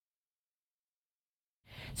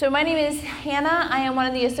So my name is Hannah. I am one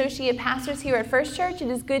of the associate pastors here at First Church. It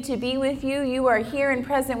is good to be with you. You are here and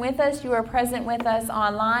present with us. You are present with us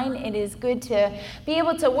online. It is good to be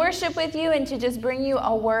able to worship with you and to just bring you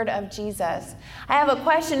a word of Jesus. I have a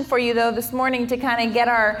question for you, though, this morning to kind of get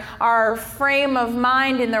our frame of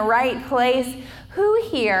mind in the right place. Who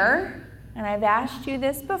here, and I've asked you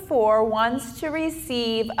this before, wants to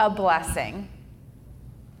receive a blessing?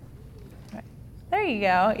 There you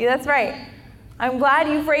go. Yeah, that's right. I'm glad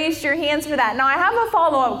you've raised your hands for that. Now, I have a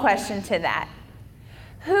follow-up question to that.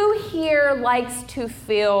 Who here likes to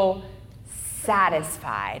feel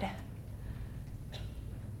satisfied?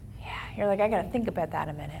 Yeah, you're like, I got to think about that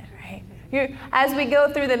a minute, right? As we go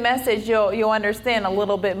through the message, you'll understand a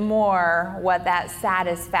little bit more what that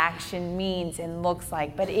satisfaction means and looks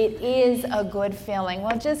like. But it is a good feeling.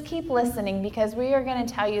 Well, just keep listening, because we are going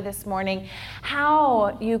to tell you this morning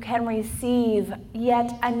how you can receive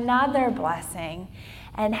yet another blessing,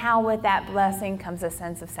 and how with that blessing comes a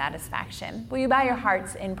sense of satisfaction. Will you bow your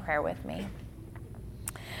hearts in prayer with me?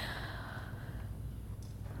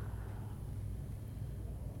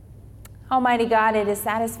 Almighty God, it is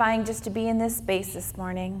satisfying just to be in this space this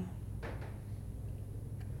morning.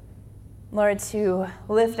 Lord, to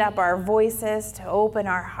lift up our voices, to open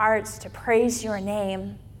our hearts, to praise your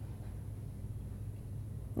name.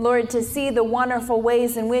 Lord, to see the wonderful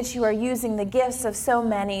ways in which you are using the gifts of so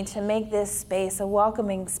many to make this space a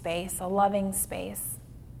welcoming space, a loving space.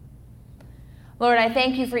 Lord, I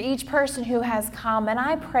thank you for each person who has come, and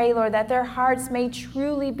I pray, Lord, that their hearts may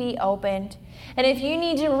truly be opened. And if you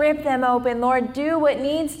need to rip them open, Lord, do what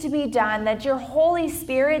needs to be done, that your Holy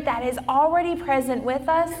Spirit that is already present with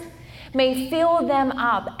us may fill them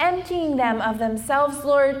up, emptying them of themselves,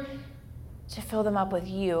 Lord, to fill them up with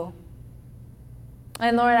you.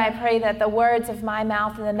 And Lord, I pray that the words of my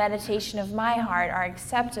mouth and the meditation of my heart are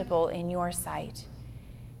acceptable in your sight.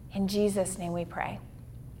 In Jesus' name we pray.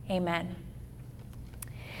 Amen.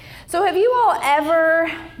 So have you all ever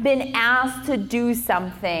been asked to do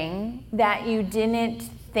something that you didn't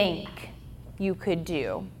think you could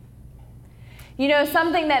do? You know,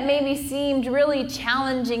 something that maybe seemed really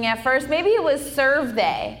challenging at first. Maybe it was serve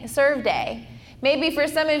day. Maybe for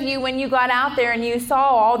some of you, when you got out there and you saw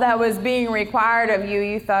all that was being required of you,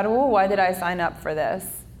 you thought, oh, why did I sign up for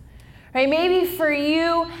this? Right? Maybe for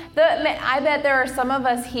you, I bet there are some of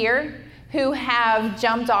us here who have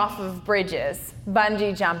jumped off of bridges,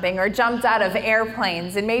 bungee jumping, or jumped out of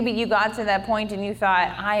airplanes. And maybe you got to that point and you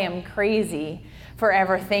thought, I am crazy for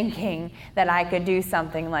ever thinking that I could do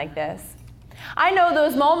something like this. I know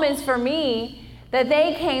those moments for me, that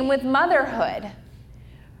they came with motherhood,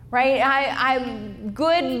 right? I'm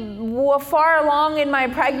far along in my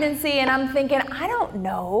pregnancy, and I'm thinking, I don't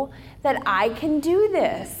know that I can do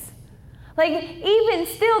this. Like, even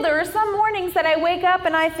still, there are some mornings that I wake up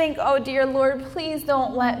and I think, oh, dear Lord, please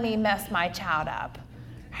don't let me mess my child up.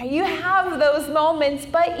 You have those moments,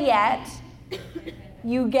 but yet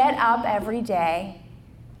you get up every day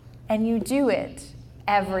and you do it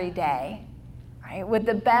every day, right, with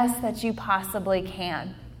the best that you possibly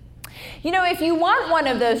can. You know, if you want one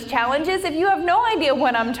of those challenges, if you have no idea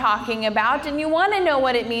what I'm talking about and you want to know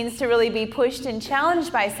what it means to really be pushed and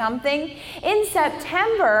challenged by something, in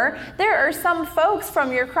September, there are some folks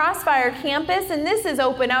from your Crossfire campus, and this is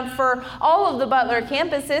open up for all of the Butler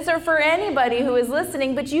campuses or for anybody who is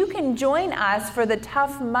listening, but you can join us for the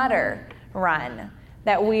Tough Mudder run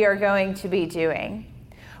that we are going to be doing.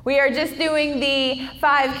 We are just doing the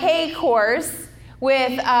 5K course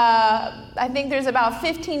with, I think there's about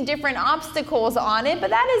 15 different obstacles on it,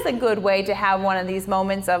 but that is a good way to have one of these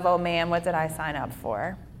moments of, oh man, what did I sign up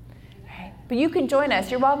for? Right? But you can join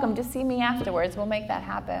us. You're welcome. Just see me afterwards. We'll make that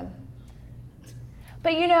happen.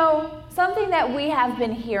 But you know, something that we have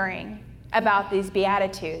been hearing about these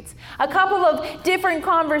Beatitudes, a couple of different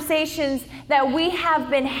conversations that we have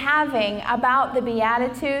been having about the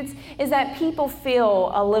Beatitudes, is that people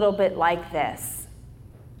feel a little bit like this.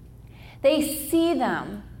 They see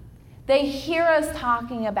them, they hear us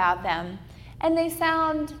talking about them, and they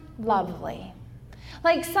sound lovely.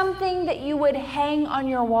 Like something that you would hang on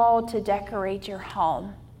your wall to decorate your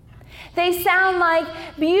home. They sound like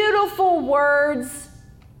beautiful words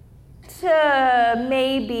to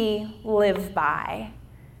maybe live by,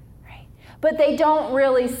 right? But they don't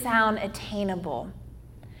really sound attainable.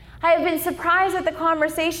 I have been surprised at the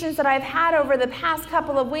conversations that I've had over the past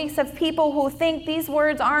couple of weeks of people who think these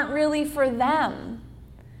words aren't really for them,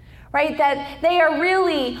 right? That they are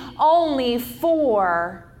really only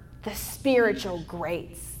for the spiritual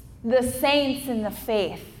greats, the saints in the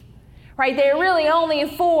faith, right? They're really only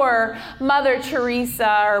for Mother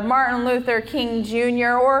Teresa or Martin Luther King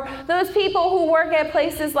Jr. or those people who work at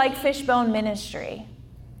places like Fishbone Ministry.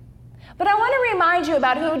 But I want to remind you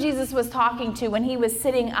about who Jesus was talking to when he was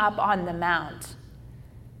sitting up on the mount.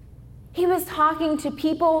 He was talking to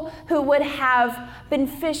people who would have been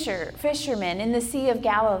fishermen in the Sea of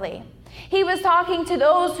Galilee. He was talking to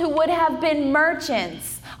those who would have been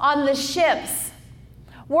merchants on the ships,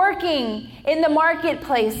 working in the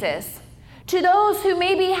marketplaces, to those who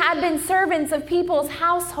maybe had been servants of people's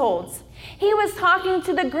households. He was talking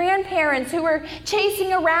to the grandparents who were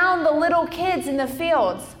chasing around the little kids in the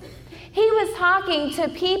fields. He was talking to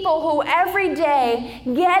people who every day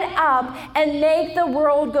get up and make the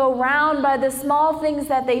world go round by the small things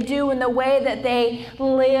that they do and the way that they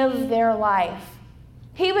live their life.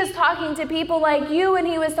 He was talking to people like you, and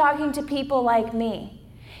he was talking to people like me.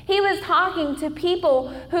 He was talking to people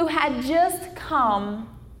who had just come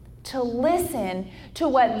to listen to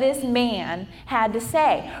what this man had to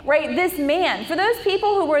say, right? This man, for those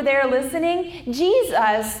people who were there listening,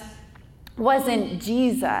 Jesus wasn't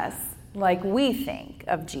Jesus like we think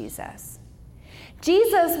of Jesus.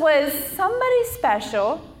 Jesus was somebody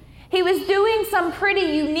special. He was doing some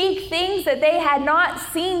pretty unique things that they had not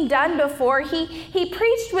seen done before. He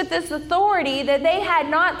preached with this authority that they had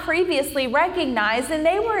not previously recognized, and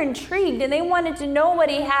they were intrigued and they wanted to know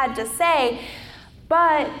what he had to say,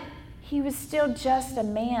 but he was still just a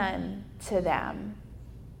man to them.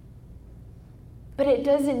 But it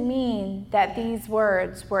doesn't mean that these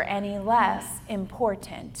words were any less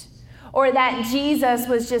important, or that Jesus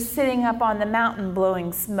was just sitting up on the mountain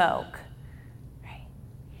blowing smoke. Right?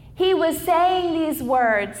 He was saying these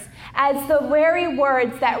words as the very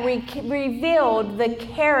words that revealed the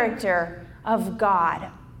character of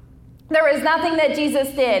God. There was nothing that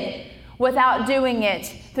Jesus did without doing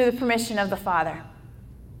it through the permission of the Father.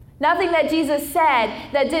 Nothing that Jesus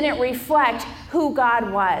said that didn't reflect who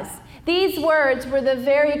God was. These words were the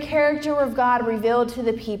very character of God revealed to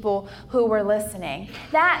the people who were listening.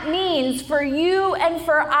 That means for you and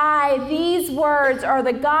for I, these words are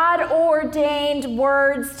the God-ordained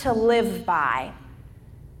words to live by.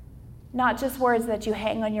 Not just words that you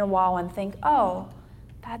hang on your wall and think, oh,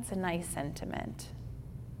 that's a nice sentiment.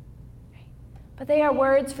 But they are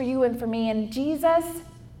words for you and for me. And Jesus,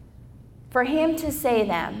 for him to say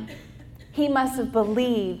them, he must have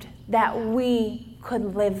believed that we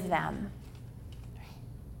could live them.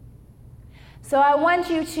 So I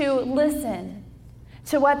want you to listen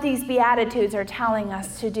to what these Beatitudes are telling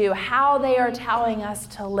us to do, how they are telling us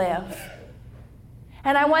to live.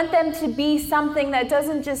 And I want them to be something that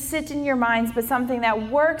doesn't just sit in your minds, but something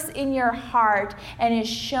that works in your heart and is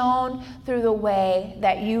shown through the way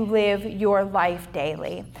that you live your life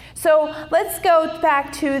daily. So let's go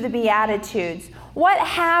back to the Beatitudes. What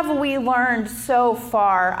have we learned so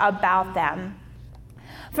far about them?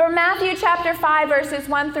 From Matthew chapter 5, verses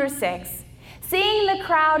 1 through 6. Seeing the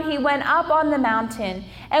crowd, he went up on the mountain,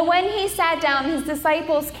 and when he sat down, his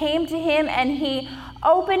disciples came to him, and he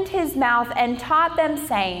opened his mouth and taught them,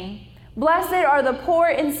 saying, Blessed are the poor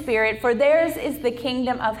in spirit, for theirs is the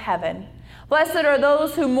kingdom of heaven. Blessed are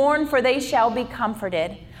those who mourn, for they shall be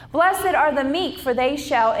comforted. Blessed are the meek, for they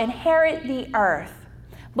shall inherit the earth.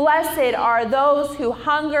 Blessed are those who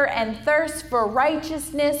hunger and thirst for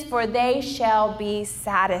righteousness, for they shall be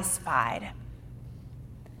satisfied.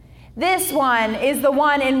 This one is the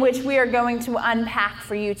one in which we are going to unpack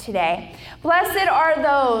for you today. Blessed are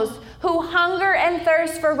those who hunger and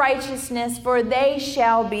thirst for righteousness, for they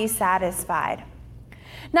shall be satisfied.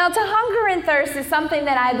 Now, to hunger and thirst is something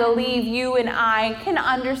that I believe you and I can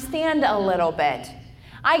understand a little bit.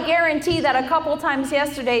 I guarantee that a couple times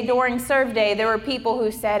yesterday during Serve Day, there were people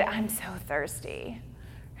who said, I'm so thirsty,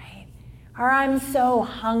 right? Or I'm so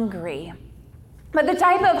hungry. But the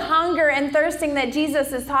type of hunger and thirsting that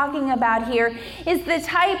Jesus is talking about here is the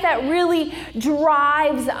type that really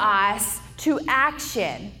drives us to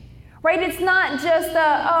action, right? It's not just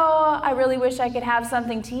I really wish I could have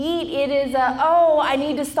something to eat. It is I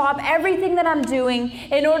need to stop everything that I'm doing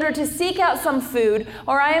in order to seek out some food,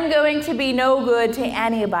 or I am going to be no good to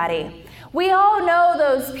anybody. We all know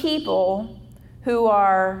those people who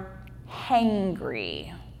are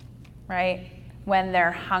hangry, right? When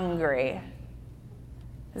they're hungry.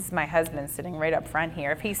 This is my husband sitting right up front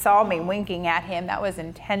here. If he saw me winking at him, that was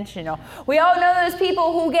intentional. We all know those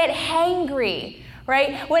people who get hangry,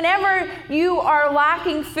 right? Whenever you are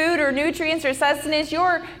lacking food or nutrients or sustenance,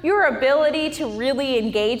 your ability to really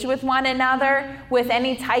engage with one another with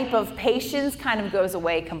any type of patience kind of goes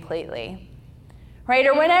away completely, right?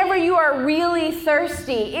 Or whenever you are really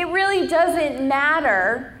thirsty, it really doesn't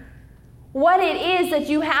matter what it is that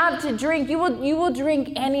you have to drink. You will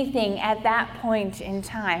drink anything at that point in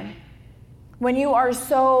time. When you are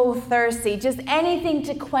so thirsty, just anything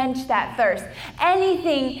to quench that thirst,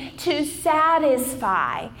 anything to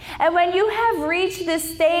satisfy. And when you have reached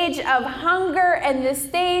this stage of hunger and this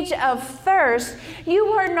stage of thirst, you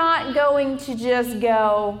are not going to just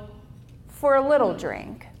go for a little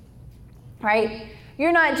drink, right?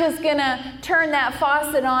 You're not just going to turn that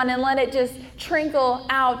faucet on and let it just trickle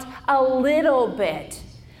out a little bit,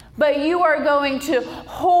 but you are going to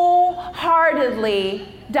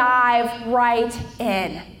wholeheartedly dive right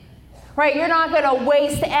in, right? You're not going to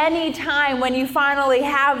waste any time when you finally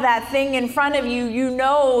have that thing in front of you, you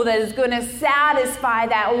know, that is going to satisfy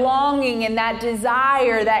that longing and that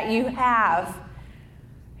desire that you have.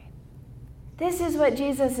 This is what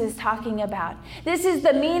Jesus is talking about. This is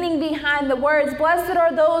the meaning behind the words, blessed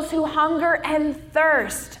are those who hunger and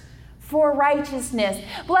thirst for righteousness.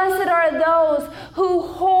 Blessed are those who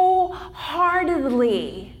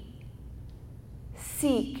wholeheartedly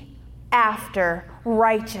seek after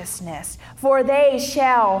righteousness, for they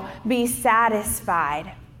shall be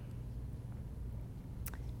satisfied.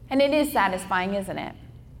 And it is satisfying, isn't it?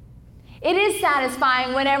 It is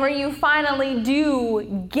satisfying whenever you finally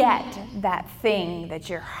do get that thing that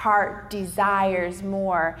your heart desires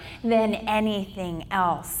more than anything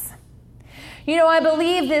else. You know, I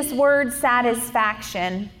believe this word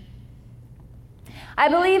satisfaction, I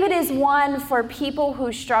believe it is one for people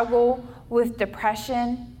who struggle with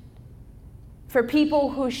depression, for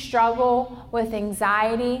people who struggle with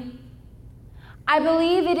anxiety. I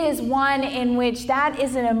believe it is one in which that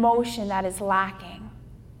is an emotion that is lacking.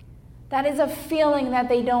 That is a feeling that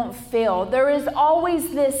they don't feel. There is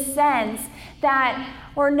always this sense that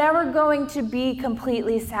we're never going to be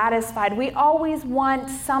completely satisfied. We always want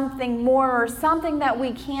something more or something that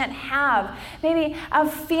we can't have. Maybe a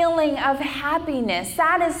feeling of happiness.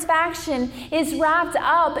 Satisfaction is wrapped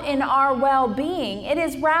up in our well-being. It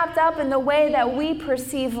is wrapped up in the way that we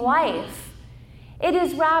perceive life. It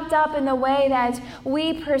is wrapped up in the way that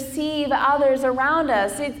we perceive others around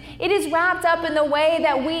us. It is wrapped up in the way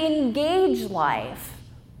that we engage life,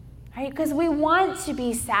 right? Because we want to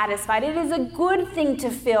be satisfied. It is a good thing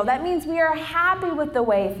to feel. That means we are happy with the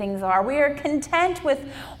way things are. We are content with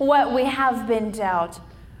what we have been dealt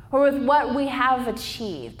or with what we have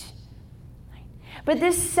achieved. But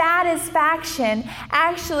this satisfaction,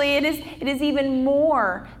 actually, it is even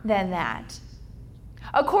more than that.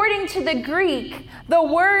 According to the Greek, the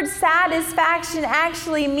word satisfaction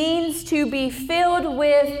actually means to be filled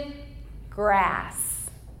with grass.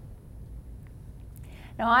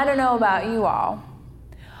 Now, I don't know about you all,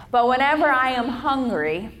 but whenever I am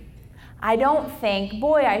hungry, I don't think,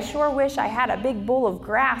 boy, I sure wish I had a big bowl of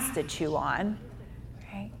grass to chew on.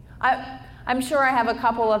 Right? I'm sure I have a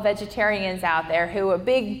couple of vegetarians out there who a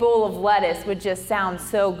big bowl of lettuce would just sound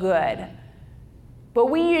so good. But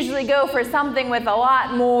we usually go for something with a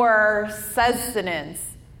lot more sustenance,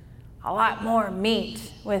 a lot more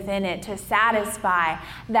meat within it to satisfy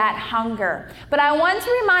that hunger. But I want to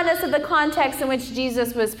remind us of the context in which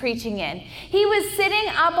Jesus was preaching in. He was sitting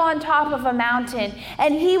up on top of a mountain,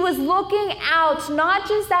 and he was looking out not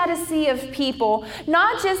just at a sea of people,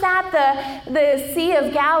 not just at the Sea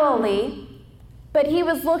of Galilee, but he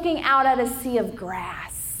was looking out at a sea of grass.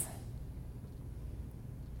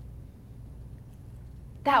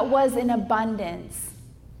 That was in abundance.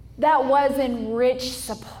 That was in rich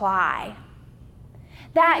supply.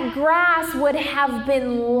 That grass would have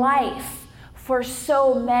been life for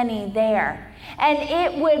so many there, and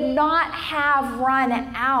it would not have run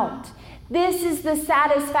out. This is the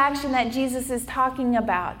satisfaction that Jesus is talking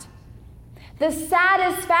about. The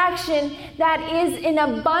satisfaction that is in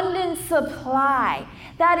abundant supply,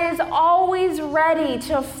 that is always ready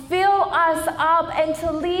to fill us up and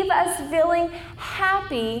to leave us feeling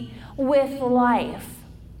happy with life.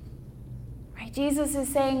 Right? Jesus is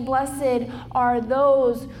saying, blessed are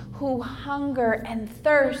those who hunger and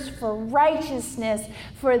thirst for righteousness,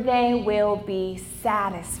 for they will be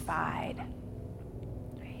satisfied.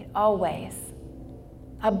 Right? Always,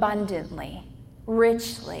 abundantly,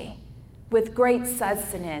 richly, with great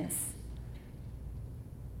sustenance.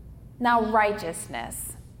 Now,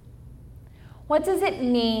 righteousness. What does it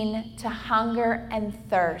mean to hunger and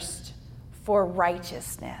thirst for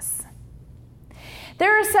righteousness?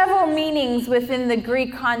 There are several meanings within the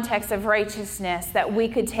Greek context of righteousness that we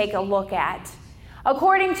could take a look at.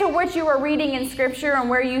 According to what you are reading in Scripture and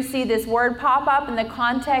where you see this word pop up in the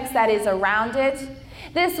context that is around it,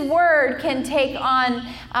 this word can take on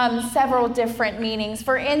several different meanings.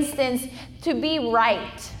 For instance, to be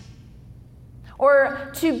right, or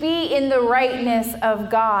to be in the rightness of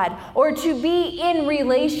God, or to be in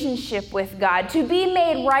relationship with God, to be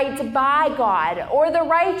made right by God, or the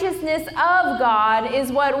righteousness of God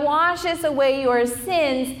is what washes away your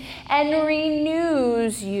sins and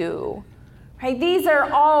renews you. Right? These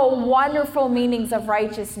are all wonderful meanings of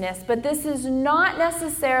righteousness, but this is not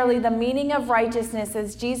necessarily the meaning of righteousness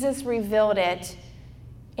as Jesus revealed it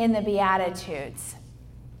in the Beatitudes.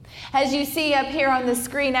 As you see up here on the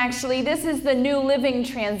screen, actually, this is the New Living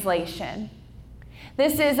Translation.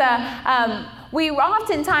 This is we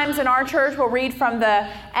oftentimes in our church will read from the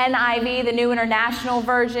NIV, the New International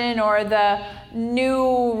Version, or the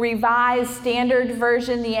New Revised Standard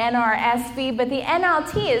Version, the NRSV, but the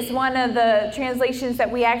NLT is one of the translations that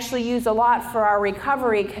we actually use a lot for our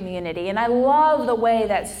recovery community, and I love the way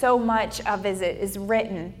that so much of it is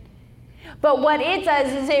written. But what it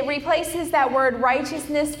does is it replaces that word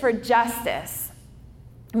righteousness for justice,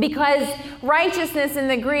 because righteousness in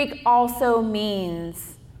the Greek also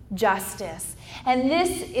means justice. And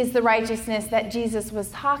this is the righteousness that Jesus was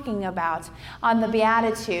talking about on the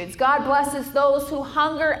Beatitudes. God blesses those who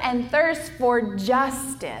hunger and thirst for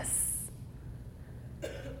justice,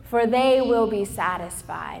 for they will be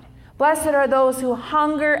satisfied. Blessed are those who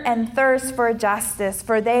hunger and thirst for justice,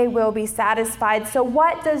 for they will be satisfied. So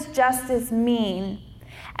what does justice mean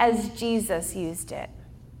as Jesus used it?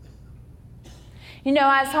 You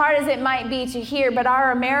know, as hard as it might be to hear, but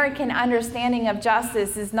our American understanding of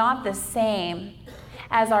justice is not the same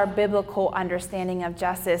as our biblical understanding of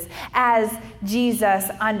justice, as Jesus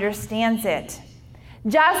understands it.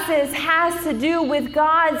 Justice has to do with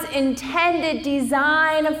God's intended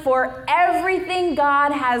design for everything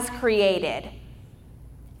God has created.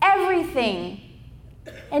 Everything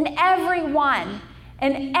and everyone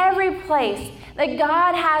and every place that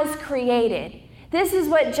God has created. This is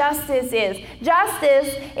what justice is.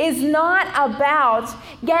 Justice is not about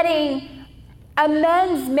getting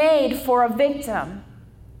amends made for a victim,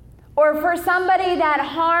 or for somebody that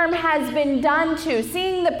harm has been done to,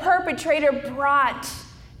 seeing the perpetrator brought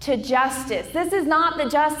to justice. This is not the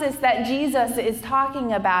justice that Jesus is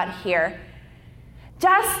talking about here.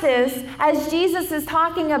 Justice, as Jesus is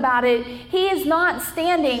talking about it, he is not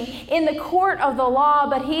standing in the court of the law,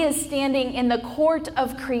 but he is standing in the court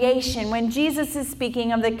of creation when Jesus is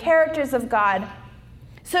speaking of the characters of God.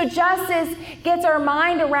 So justice gets our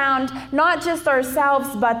mind around not just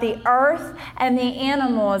ourselves, but the earth and the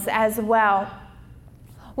animals as well.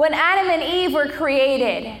 When Adam and Eve were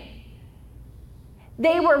created,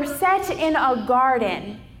 they were set in a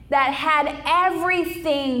garden that had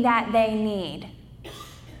everything that they need,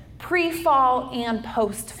 pre-fall and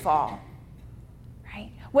post-fall.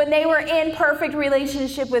 Right? When they were in perfect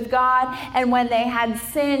relationship with God, and when they had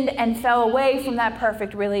sinned and fell away from that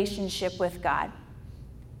perfect relationship with God.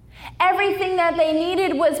 Everything that they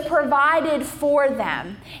needed was provided for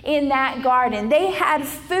them in that garden. They had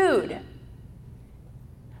food.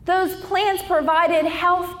 Those plants provided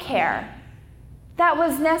health care that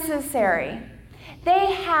was necessary.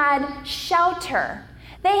 They had shelter.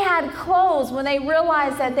 They had clothes when they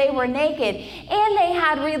realized that they were naked. And they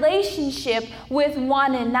had relationship with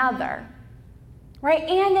one another. Right?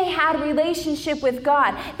 And they had relationship with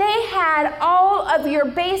God. They had all of your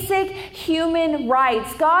basic human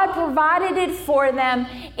rights. God provided it for them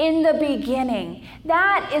in the beginning.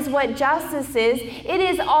 That is what justice is. It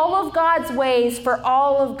is all of God's ways for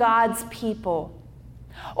all of God's people.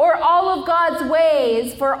 Or all of God's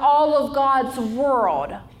ways for all of God's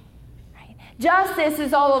world. Right? Justice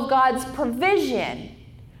is all of God's provision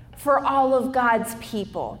for all of God's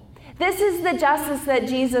people. This is the justice that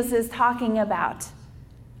Jesus is talking about.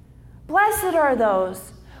 Blessed are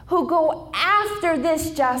those who go after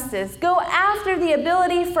this justice, go after the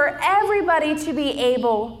ability for everybody to be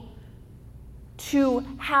able to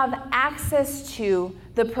have access to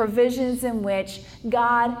the provisions in which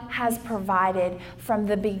God has provided from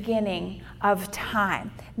the beginning of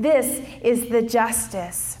time. This is the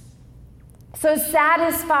justice. So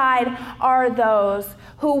satisfied are those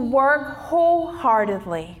who work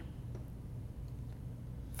wholeheartedly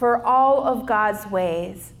for all of God's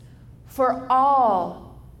ways, for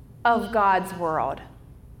all of God's world.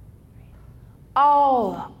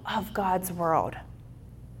 All of God's world.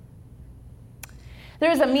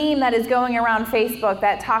 There's a meme that is going around Facebook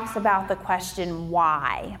that talks about the question,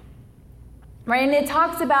 why? Right? And it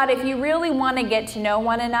talks about if you really want to get to know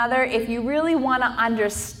one another, if you really want to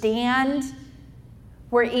understand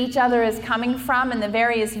where each other is coming from and the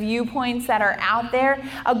various viewpoints that are out there,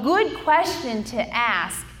 a good question to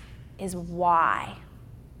ask is why?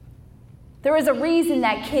 There is a reason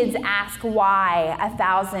that kids ask why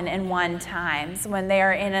 1,001 times when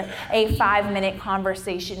they're in a 5-minute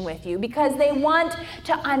conversation with you, because they want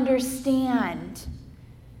to understand.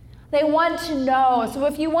 They want to know. So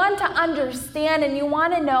if you want to understand and you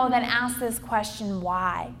want to know, then ask this question,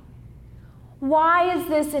 why? Why is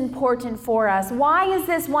this important for us? Why is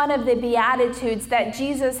this one of the Beatitudes that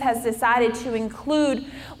Jesus has decided to include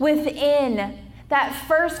within that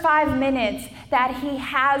first 5 minutes that he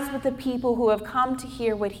has with the people who have come to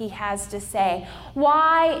hear what he has to say?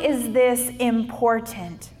 Why is this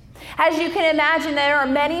important? As you can imagine, there are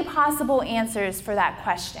many possible answers for that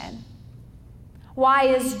question. Why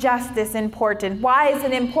is justice important? Why is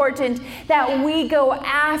it important that we go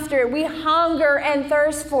after it? We hunger and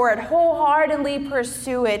thirst for it, wholeheartedly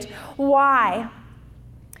pursue it. Why?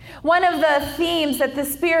 One of the themes that the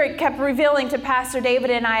Spirit kept revealing to Pastor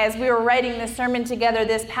David and I as we were writing this sermon together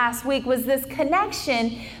this past week was this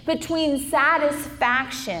connection between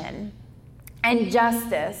satisfaction and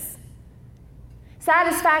justice.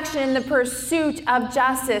 Satisfaction in the pursuit of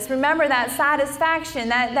justice. Remember that satisfaction,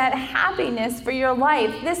 that happiness for your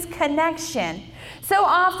life, this connection. So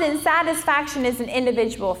often, satisfaction is an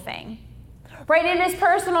individual thing, right? It is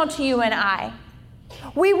personal to you and I.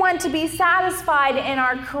 We want to be satisfied in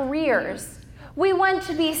our careers. We want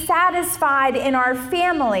to be satisfied in our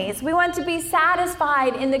families. We want to be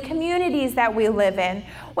satisfied in the communities that we live in.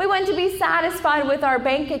 We want to be satisfied with our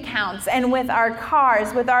bank accounts and with our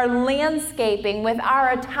cars, with our landscaping, with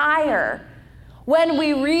our attire. When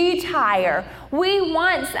we retire, we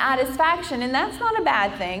want satisfaction, and that's not a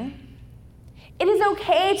bad thing. It is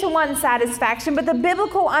okay to want satisfaction, but the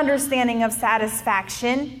biblical understanding of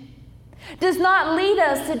satisfaction does not lead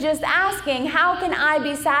us to just asking, how can I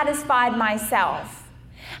be satisfied myself?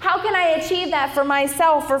 How can I achieve that for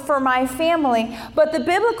myself or for my family? But the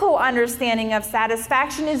biblical understanding of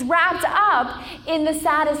satisfaction is wrapped up in the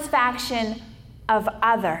satisfaction of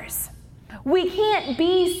others. We can't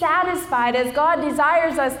be satisfied as God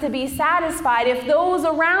desires us to be satisfied if those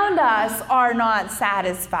around us are not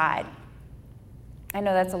satisfied. I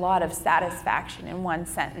know that's a lot of satisfaction in one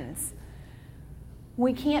sentence.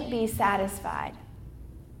 We can't be satisfied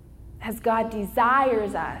as God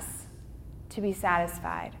desires us to be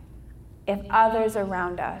satisfied if others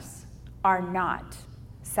around us are not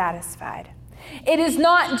satisfied. It is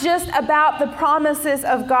not just about the promises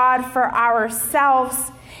of God for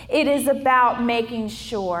ourselves. It is about making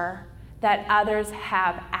sure that others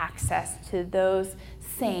have access to those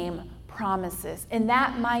same promises. And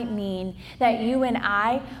that might mean that you and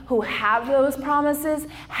I, who have those promises,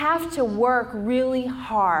 have to work really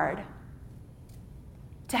hard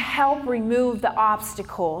to help remove the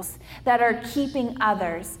obstacles that are keeping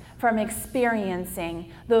others from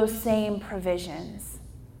experiencing those same provisions.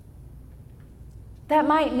 That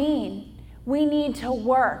might mean we need to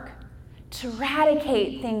work to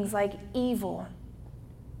eradicate things like evil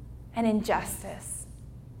and injustice,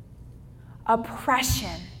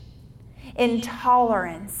 oppression,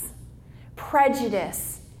 intolerance,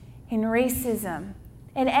 prejudice, and racism,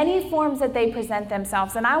 in any forms that they present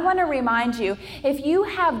themselves. And I want to remind you, if you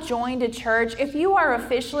have joined a church, if you are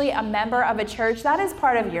officially a member of a church, that is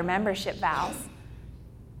part of your membership vows.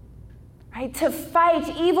 Right? To fight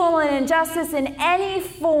evil and injustice in any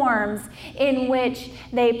forms in which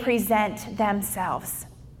they present themselves.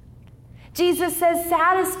 Jesus says,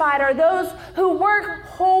 satisfied are those who work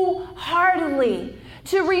wholeheartedly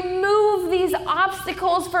to remove these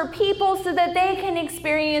obstacles for people so that they can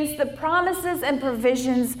experience the promises and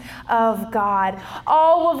provisions of God,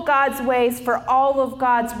 all of God's ways for all of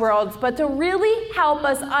God's worlds. But to really help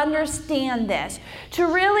us understand this, to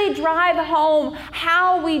really drive home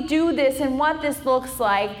how we do this and what this looks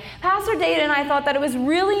like, Pastor David and I thought that it was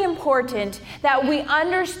really important that we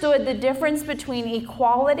understood the difference between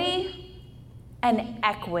equality and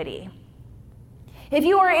equity. If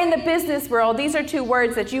you are in the business world, these are two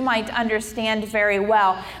words that you might understand very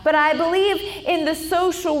well. But I believe in the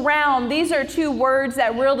social realm, these are two words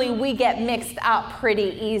that really we get mixed up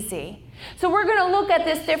pretty easy. So we're going to look at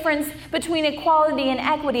this difference between equality and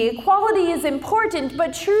equity. Equality is important,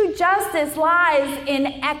 but true justice lies in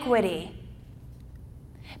equity.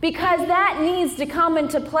 Because that needs to come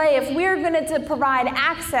into play if we're going to provide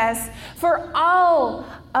access for all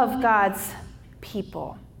of God's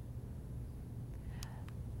people.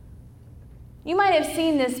 You might have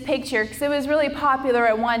seen this picture because it was really popular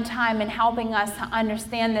at one time in helping us to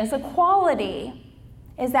understand this. Equality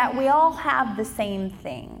is that we all have the same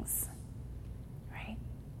things, right?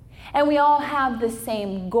 And we all have the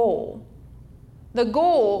same goal, The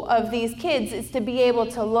goal of these kids is to be able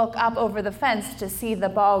to look up over the fence to see the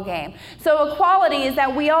ball game. So equality is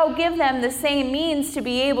that we all give them the same means to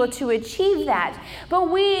be able to achieve that.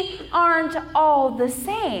 But we aren't all the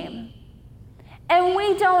same. And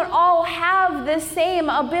we don't all have the same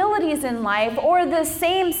abilities in life or the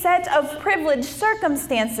same set of privileged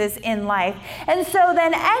circumstances in life. And so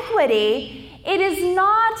then equity, it is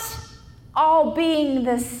not all being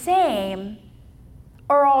the same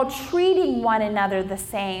or all treating one another the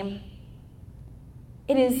same.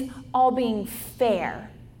 It is all being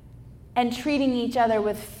fair and treating each other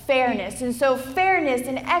with fairness. And so fairness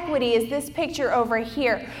and equity is this picture over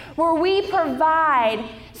here, where we provide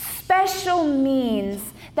special means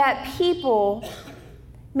that people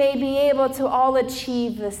may be able to all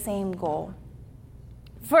achieve the same goal.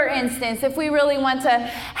 For instance, if we really want to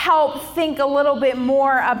help think a little bit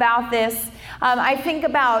more about this, I think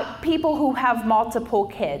about people who have multiple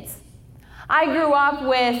kids. I grew up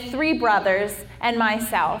with 3 brothers and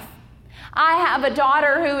myself. I have a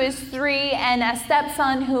daughter who is 3 and a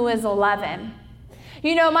stepson who is 11.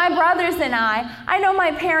 You know, my brothers and I know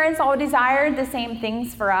my parents all desired the same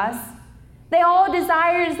things for us. They all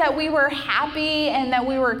desired that we were happy and that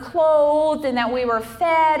we were clothed and that we were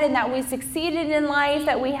fed and that we succeeded in life,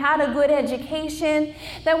 that we had a good education,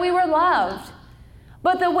 that we were loved.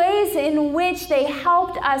 But the ways in which they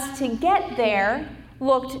helped us to get there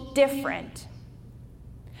looked different.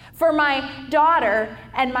 For my daughter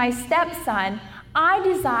and my stepson, I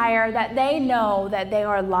desire that they know that they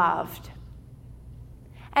are loved.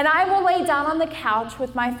 And I will lay down on the couch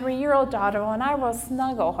with my 3-year-old daughter and I will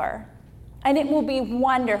snuggle her. And it will be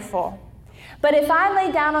wonderful. But if I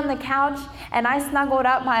lay down on the couch and I snuggled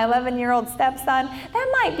up my 11-year-old stepson,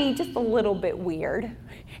 that might be just a little bit weird.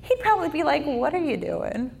 He'd probably be like, "What are you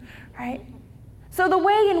doing?" Right? So the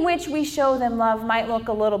way in which we show them love might look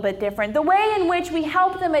a little bit different. The way in which we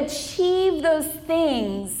help them achieve those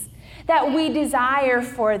things that we desire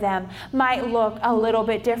for them might look a little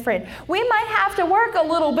bit different. We might have to work a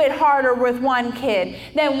little bit harder with one kid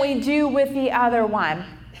than we do with the other one.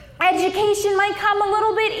 Education might come a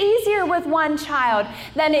little bit easier with one child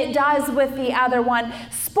than it does with the other one.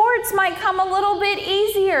 Sports might come a little bit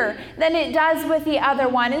easier than it does with the other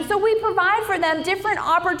one. And so we provide for them different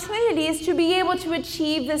opportunities to be able to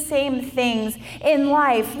achieve the same things in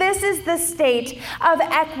life. This is the state of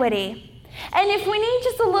equity. And if we need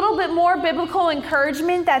just a little bit more biblical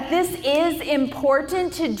encouragement that this is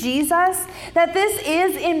important to Jesus, that this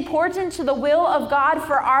is important to the will of God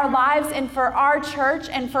for our lives and for our church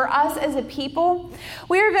and for us as a people,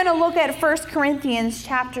 we are going to look at 1 Corinthians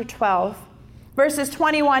chapter 12, verses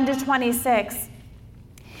 21 to 26.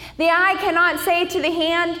 The eye cannot say to the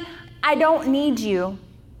hand, "I don't need you,"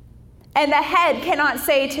 and the head cannot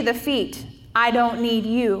say to the feet, "I don't need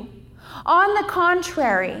you." On the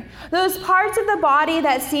contrary, those parts of the body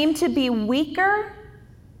that seem to be weaker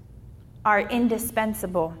are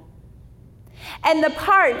indispensable. And the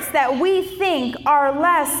parts that we think are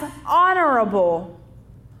less honorable,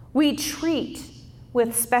 we treat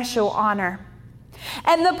with special honor.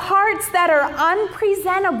 And the parts that are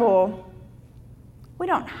unpresentable, we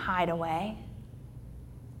don't hide away.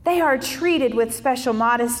 They are treated with special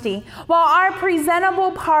modesty, while our presentable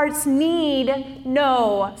parts need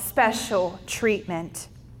no special treatment.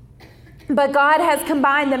 But God has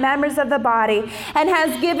combined the members of the body and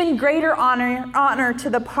has given greater honor to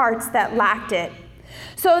the parts that lacked it,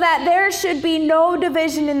 so that there should be no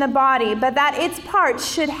division in the body, but that its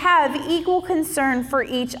parts should have equal concern for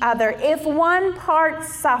each other. If one part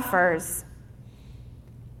suffers,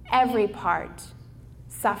 every part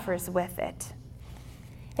suffers with it.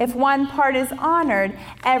 If one part is honored,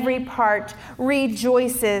 every part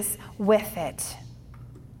rejoices with it.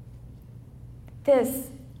 This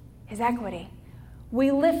is equity. We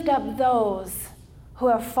lift up those who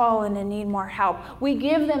have fallen and need more help. We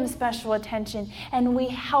give them special attention and we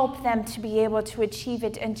help them to be able to achieve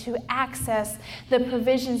it and to access the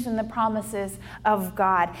provisions and the promises of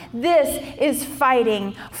God. This is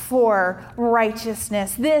fighting for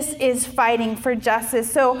righteousness. This is fighting for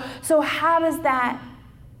justice. So how does that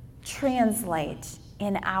translate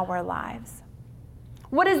in our lives?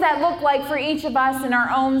 What does that look like for each of us in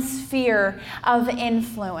our own sphere of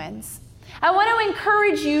influence? I want to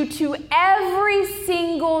encourage you to every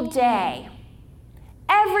single day,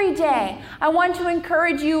 I want to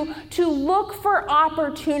encourage you to look for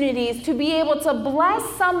opportunities to be able to bless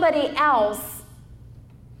somebody else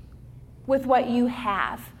with what you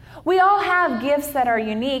have. We all have gifts that are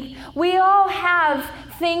unique. We all have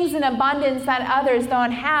things in abundance that others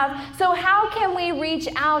don't have. So how can we reach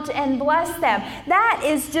out and bless them? That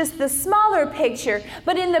is just the smaller picture.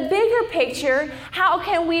 But in the bigger picture, how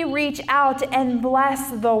can we reach out and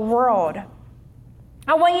bless the world?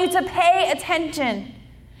 I want you to pay attention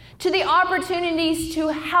to the opportunities to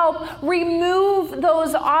help remove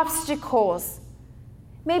those obstacles.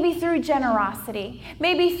 Maybe through generosity,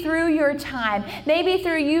 maybe through your time, maybe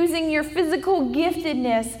through using your physical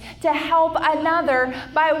giftedness to help another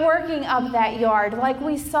by working up that yard like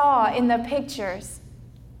we saw in the pictures.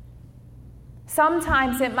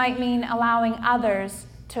 Sometimes it might mean allowing others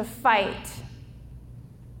to fight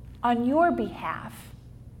on your behalf.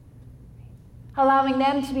 Allowing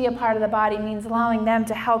them to be a part of the body means allowing them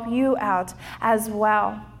to help you out as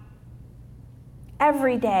well.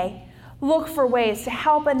 Every day, look for ways to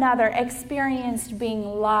help another experience being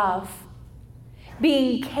loved,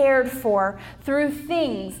 being cared for through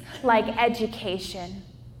things like education.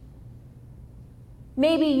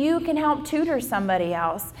 Maybe you can help tutor somebody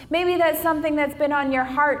else. Maybe that's something that's been on your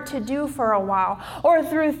heart to do for a while, or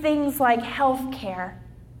through things like health care.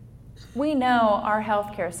 We know our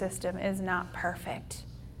healthcare system is not perfect,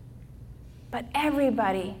 but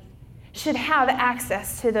everybody should have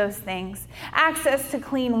access to those things. Access to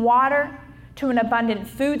clean water, to an abundant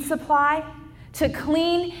food supply, to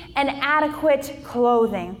clean and adequate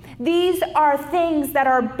clothing. These are things that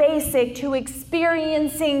are basic to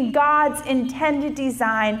experiencing God's intended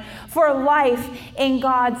design for life in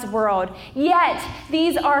God's world. Yet,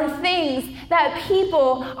 these are things that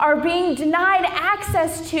people are being denied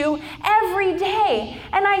access to every day.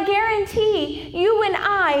 And I guarantee you and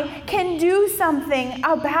I can do something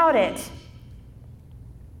about it.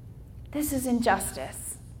 This is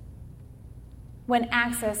injustice when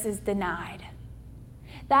access is denied.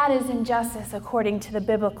 That is injustice according to the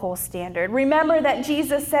biblical standard. Remember that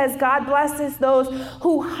Jesus says God blesses those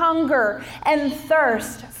who hunger and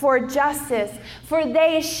thirst for justice, for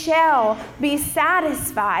they shall be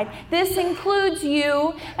satisfied. This includes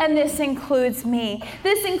you, and this includes me.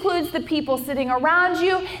 This includes the people sitting around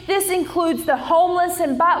you. This includes the homeless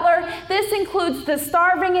in Butler. This includes the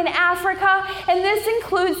starving in Africa. And this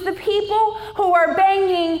includes the people who are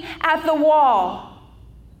banging at the wall.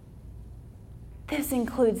 This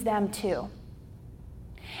includes them too.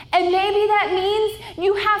 And maybe that means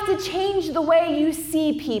you have to change the way you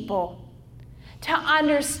see people to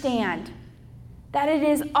understand that it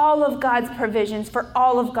is all of God's provisions for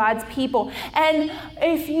all of God's people. And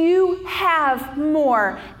if you have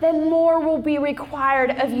more, then more will be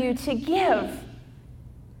required of you to give.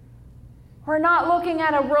 We're not looking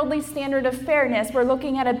at a worldly standard of fairness. We're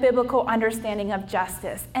looking at a biblical understanding of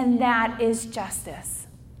justice, and that is justice.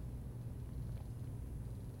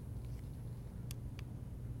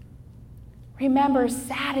 Remember,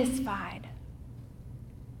 satisfied.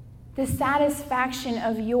 The satisfaction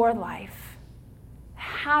of your life, the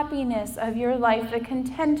happiness of your life, the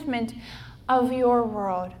contentment of your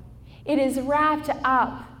world. It is wrapped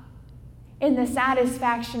up in the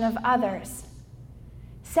satisfaction of others.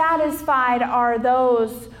 Satisfied are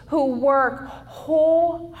those who work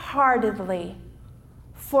wholeheartedly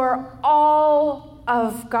for all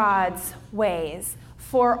of God's ways,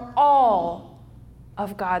 for all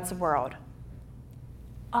of God's world.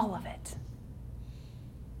 All of it.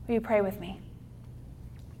 Will you pray with me?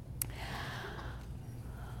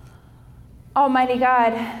 Almighty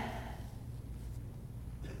God,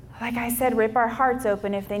 like I said, rip our hearts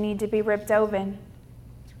open if they need to be ripped open.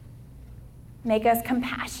 Make us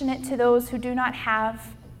compassionate to those who do not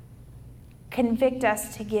have. Convict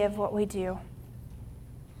us to give what we do.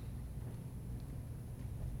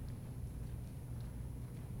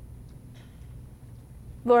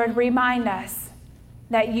 Lord, remind us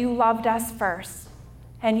that you loved us first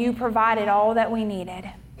and you provided all that we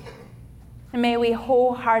needed. And may we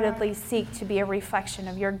wholeheartedly seek to be a reflection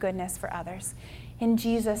of your goodness for others. In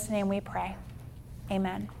Jesus' name we pray.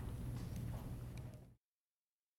 Amen.